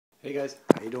Hey guys,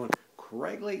 how you doing?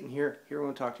 Craig Layton here. Here I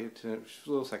want to talk to you just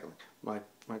a little second. My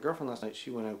girlfriend last night,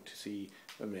 she went out to see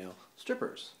the male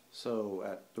strippers. So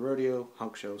at the rodeo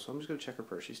hunk show, so I'm just going to check her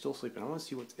purse. She's still sleeping. I want to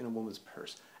see what's in a woman's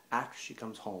purse after she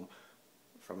comes home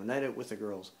from a night out with the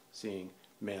girls seeing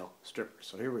male strippers.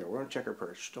 So here we are. We're going to check her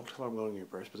purse. Don't tell her I'm going in your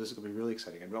purse, but this is going to be really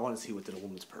exciting. I want to see what's in a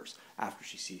woman's purse after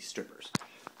she sees strippers.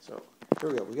 So here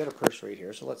we go. We got a purse right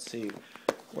here. So let's see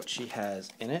what she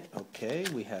has in it. Okay,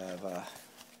 we have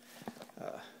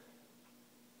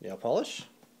nail polish.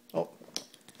 Oh,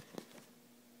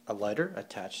 a lighter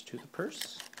attached to the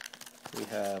purse. We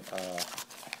have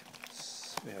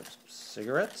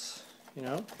cigarettes. You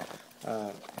know,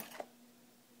 a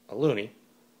loonie.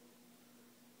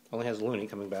 Only has a loonie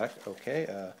coming back. Okay.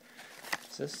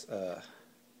 What's this?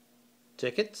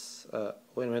 Tickets.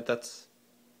 Wait a minute. That's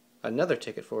another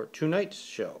ticket for tonight's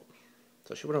show.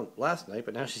 So she went out last night,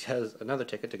 but now she has another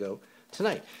ticket to go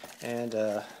tonight. And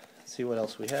let's see what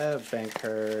else we have. Bank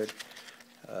card,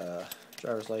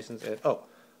 driver's license, and oh,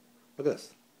 look at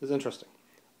this. This is interesting.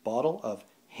 Bottle of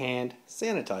hand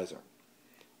sanitizer.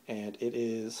 And it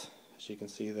is, as you can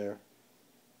see there,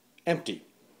 empty.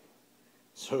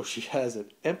 So she has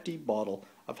an empty bottle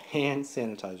of hand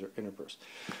sanitizer in her purse.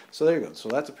 So there you go. So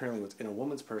that's apparently what's in a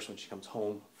woman's purse when she comes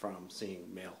home from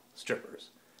seeing male strippers.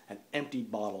 An empty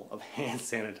bottle of hand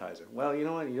sanitizer. Well, you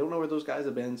know what? You don't know where those guys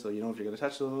have been, so you know if you're going to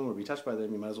touch them or be touched by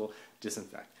them, you might as well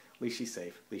disinfect. At least she's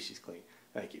safe. At least she's clean.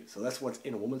 Thank you. So that's what's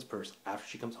in a woman's purse after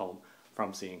she comes home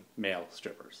from seeing male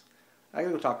strippers. I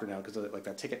gotta go talk to her now because like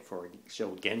that ticket for a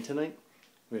show again tonight.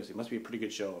 It must be a pretty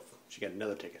good show if she got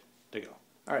another ticket to go.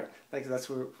 All right, thanks. That's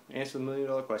where answer the $1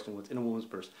 million question. What's in a woman's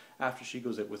purse after she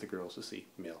goes out with the girls to see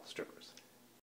male strippers?